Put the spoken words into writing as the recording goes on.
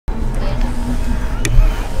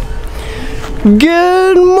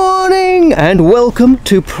Good morning and welcome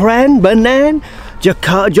to Prambanan,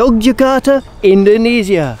 Yogyakarta,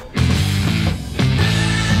 Indonesia.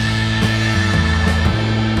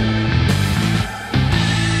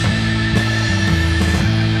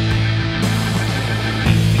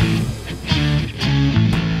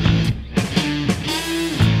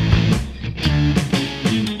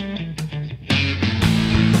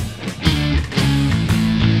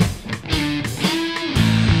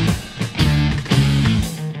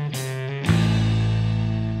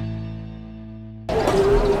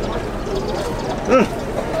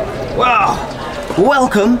 Wow!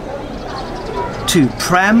 Welcome to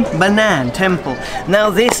Prambanan Temple. Now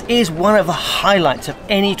this is one of the highlights of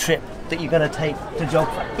any trip that you're going to take to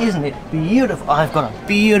Jogja, isn't it? Beautiful. I've got a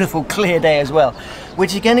beautiful clear day as well,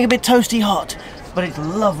 which is getting a bit toasty hot, but it's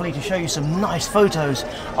lovely to show you some nice photos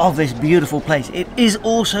of this beautiful place. It is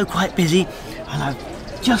also quite busy, and I've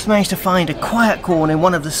just managed to find a quiet corner in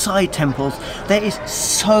one of the side temples. There is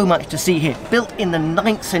so much to see here. Built in the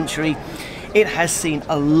 9th century, it has seen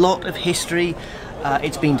a lot of history.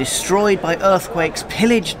 It's been destroyed by earthquakes,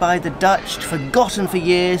 pillaged by the Dutch, forgotten for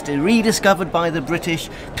years, rediscovered by the British,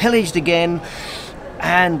 pillaged again,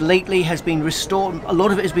 and lately has been restored. A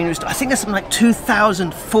lot of it has been restored. I think there's something like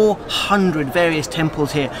 2,400 various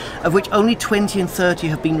temples here, of which only 20 and 30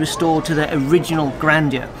 have been restored to their original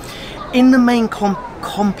grandeur. In the main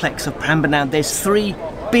complex of Prambanan, there's 3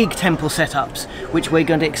 big temple setups which we're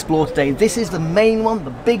going to explore today. This is the main one,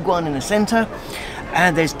 the big one in the center,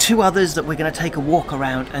 and there's 2 others that we're going to take a walk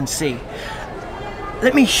around and see.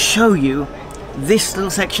 Let me show you this little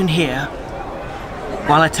section here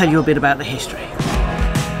while I tell you a bit about the history.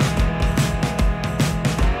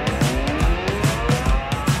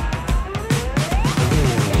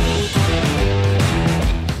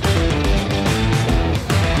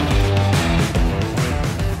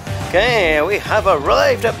 Okay, we have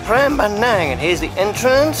arrived at Prambanan, and here's the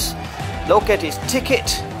entrance. Look at his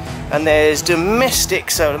ticket, and there's domestic,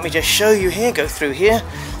 so let me just show you here, go through here.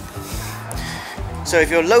 So if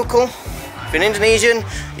you're local, if you're Indonesian,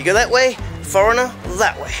 you go that way, foreigner,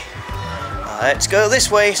 that way. Let's go this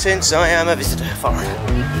way since I am a visitor, foreigner.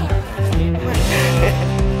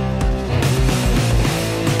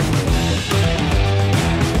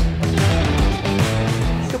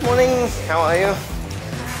 Good morning, how are you?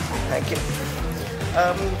 Thank you.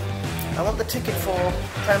 I want the ticket for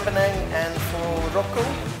Prambanan and for Roko.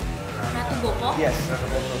 Ratu Boko? Yes, Ratu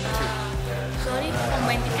Boko too. Sorry,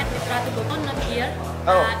 combined ticket with Ratu Boko not here.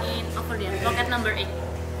 Oh. In over there, locket number 8.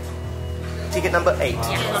 Ticket number 8?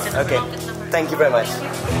 Yeah, okay, thank you very much.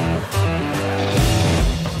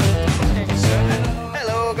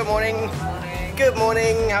 Hello, good morning. Good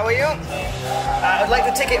morning, how are you? I'd like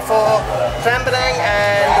the ticket for Prambanan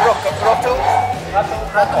and Ratu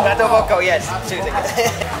Boko, yes, 2 tickets.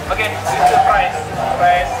 Okay, this is the price.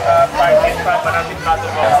 Price is Prambanan with Ratu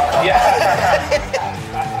Boko. Yeah.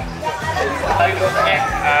 Okay,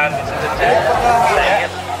 and this is the check.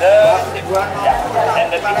 And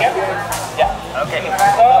the ticket. Yeah. Okay.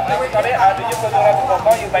 So, sorry, do you go to Ratu Boko?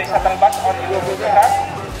 You buy shuttle bus or you go to car?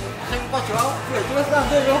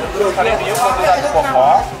 Sorry, do you go to Ratu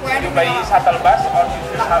Boko? You buy shuttle bus or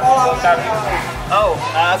you have to car? Oh,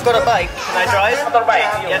 I've got a bike. Can I drive?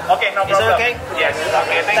 Motorbike. Yeah. Okay, no problem. Is it okay? Yes,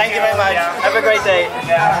 okay. Thank you very much. Yeah. Have a great day.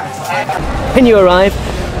 Yeah. When you arrive,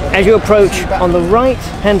 as you approach on the right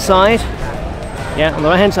hand side, on the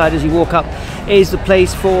right hand side as you walk up, is the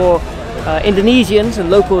place for Indonesians and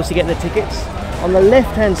locals to get their tickets. On the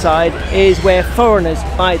left hand side is where foreigners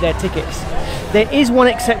buy their tickets. There is one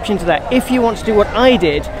exception to that. If you want to do what I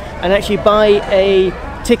did and actually buy a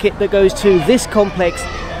ticket that goes to this complex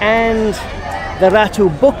and the Ratu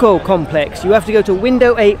Boko complex, you have to go to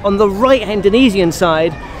window 8 on the right Indonesian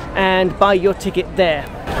side and buy your ticket there.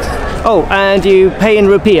 Oh, and you pay in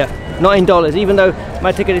rupiah, not in dollars. Even though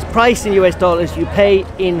my ticket is priced in US dollars, you pay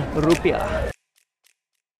in rupiah.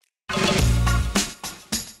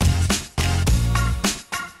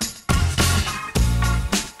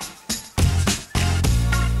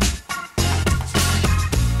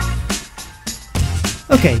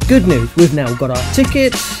 Okay, good news. We've now got our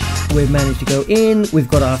tickets, we've managed to go in, we've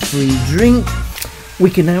got our free drink. We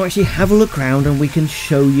can now actually have a look around and we can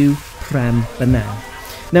show you Prambanan.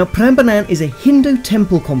 Now, Prambanan is a Hindu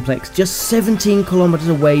temple complex just 17 kilometers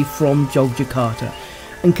away from Yogyakarta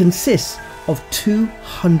and consists of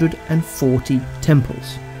 240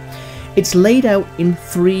 temples. It's laid out in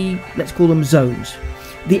 3, let's call them zones.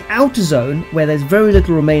 The outer zone, where there's very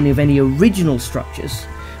little remaining of any original structures,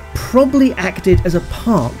 probably acted as a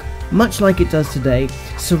park much like it does today,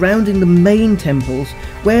 surrounding the main temples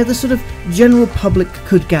where the sort of general public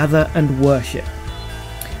could gather and worship.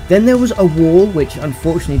 Then there was a wall, which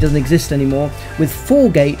unfortunately doesn't exist anymore, with 4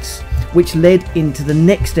 gates which led into the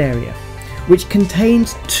next area, which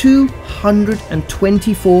contains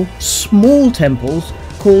 224 small temples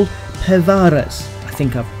called pevaras. I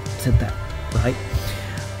think I've said that right.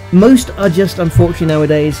 Most are just, unfortunately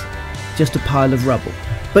nowadays, just a pile of rubble.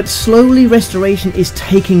 But slowly restoration is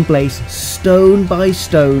taking place stone by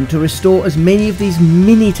stone to restore as many of these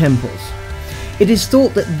mini temples. It is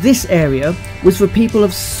thought that this area was for people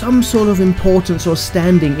of some sort of importance or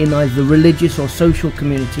standing in either the religious or social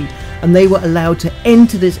community, and they were allowed to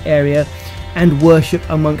enter this area and worship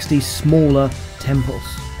amongst these smaller temples.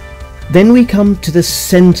 Then we come to the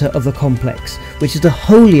center of the complex, which is the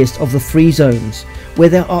holiest of the 3 zones, where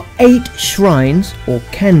there are 8 shrines or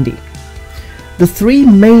candi. The 3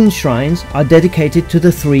 main shrines are dedicated to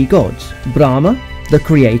the 3 gods: Brahma, the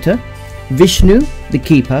creator, Vishnu, the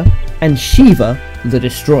keeper, and Shiva, the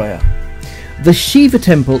destroyer. The Shiva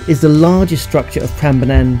temple is the largest structure of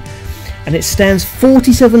Prambanan, and it stands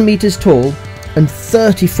 47 meters tall and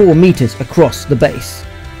 34 meters across the base.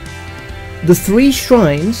 The 3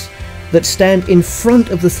 shrines that stand in front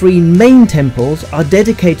of the 3 main temples are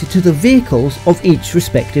dedicated to the vehicles of each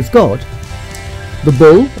respective god. The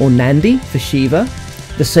bull or Nandi for Shiva,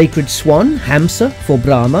 the sacred swan Hamsa for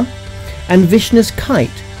Brahma, and Vishnu's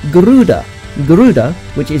kite Garuda,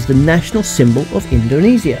 which is the national symbol of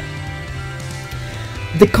Indonesia.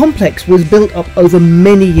 The complex was built up over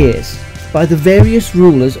many years by the various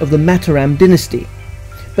rulers of the Mataram dynasty,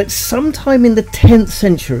 but sometime in the 10th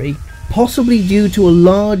century, possibly due to a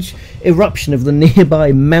large eruption of the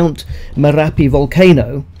nearby Mount Morepi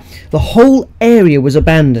volcano, the whole area was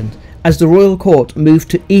abandoned as the royal court moved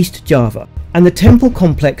to East Java, and the temple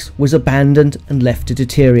complex was abandoned and left to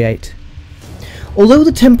deteriorate. Although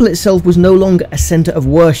the temple itself was no longer a centre of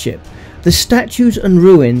worship, the statues and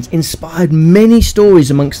ruins inspired many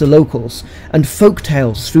stories amongst the locals and folk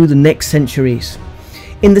tales through the next centuries.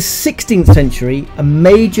 In the 16th century, a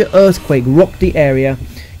major earthquake rocked the area,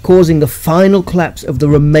 causing the final collapse of the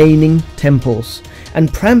remaining temples,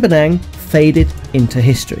 and Prambanan faded into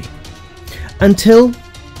history. Until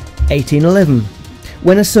 1811,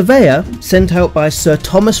 when a surveyor sent out by Sir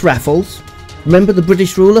Thomas Raffles, remember the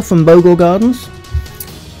British ruler from Bogor Gardens?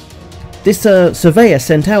 This surveyor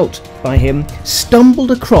sent out by him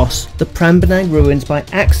stumbled across the Prambanan ruins by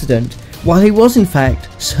accident while he was in fact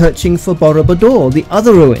searching for Borobudur, the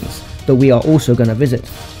other ruins that we are also going to visit.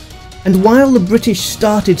 And while the British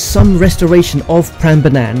started some restoration of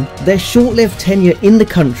Prambanan, their short-lived tenure in the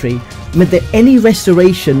country meant that any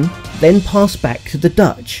restoration then passed back to the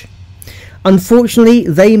Dutch. Unfortunately,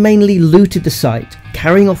 they mainly looted the site,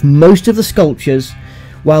 carrying off most of the sculptures,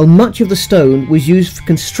 while much of the stone was used for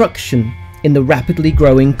construction in the rapidly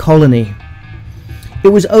growing colony. It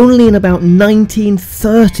was only in about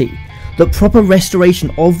 1930 that proper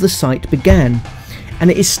restoration of the site began, and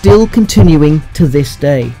it is still continuing to this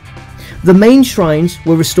day. The main shrines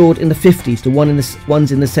were restored in the 50s, the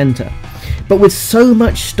ones in the centre, but with so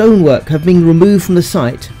much stonework having been removed from the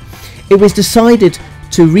site, it was decided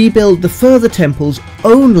to rebuild the further temples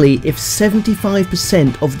only if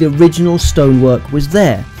 75% of the original stonework was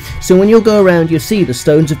there. So when you'll go around, you'll see the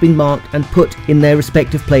stones have been marked and put in their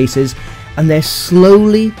respective places, and they're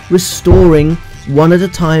slowly restoring one at a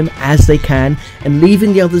time as they can and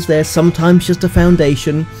leaving the others there, sometimes just a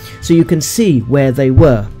foundation, so you can see where they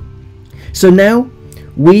were. So now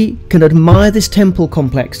we can admire this temple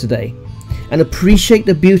complex today and appreciate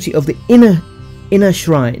the beauty of the inner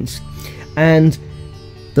shrines, and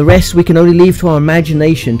the rest we can only leave to our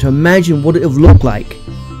imagination to imagine what it would have looked like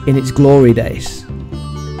in its glory days.